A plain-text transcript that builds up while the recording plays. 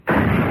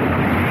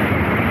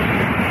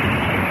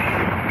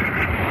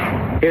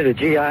Here's a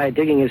GI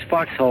digging his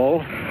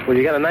foxhole. Well,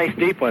 you got a nice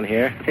deep one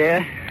here.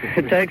 Yeah,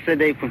 it takes a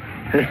deep one.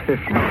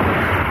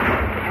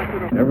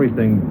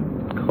 Everything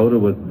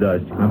coated with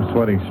dust. I'm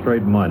sweating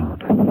straight mud.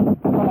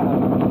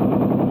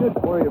 Good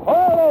for you.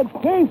 Oh,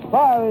 cease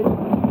firing!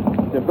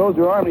 If those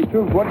are Army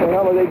troops, what the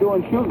hell are they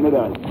doing shooting at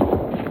us?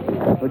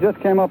 We just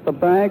came up the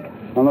bank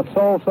on the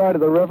Seoul side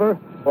of the river.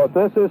 Well, if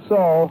this is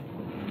Seoul,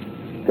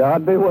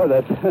 God be with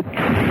us.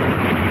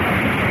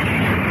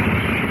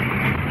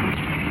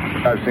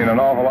 I've seen an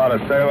awful lot of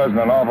sailors and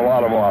an awful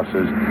lot of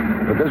officers.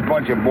 But this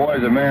bunch of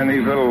boys that man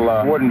these little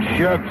wooden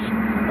ships,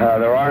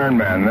 they're Iron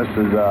Men. This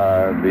is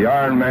the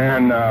Iron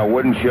Man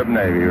wooden ship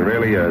Navy. It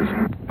really is.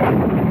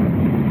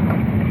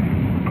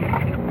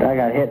 I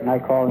got hit and I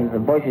crawled into the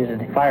bushes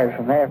and they fired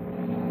from there.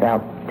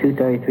 About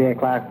 2:30, 3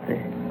 o'clock, the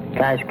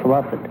guys come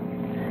up and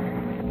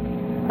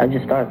I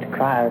just started to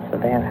cry. I was so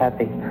damn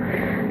happy.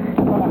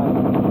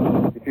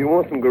 If you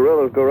want some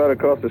guerrillas, go right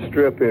across the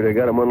strip here. They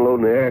got them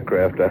unloading the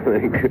aircraft, I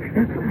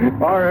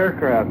think. Our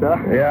aircraft, huh?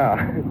 Yeah.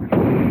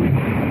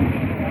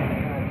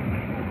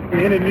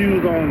 Any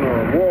news on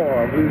the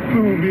war will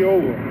soon be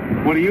over.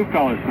 What do you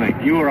fellas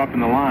think? You were up in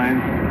the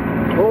lines.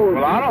 Oh,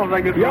 well, I don't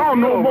think it's... Y'all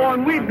know more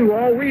than we do.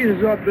 All we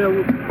is up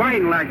there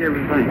fighting like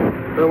everything.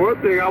 The one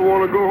thing, I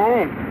want to go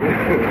home.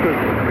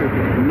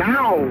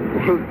 Now.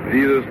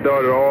 Either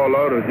start it all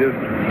out or just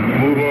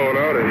move on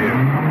out of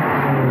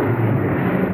here.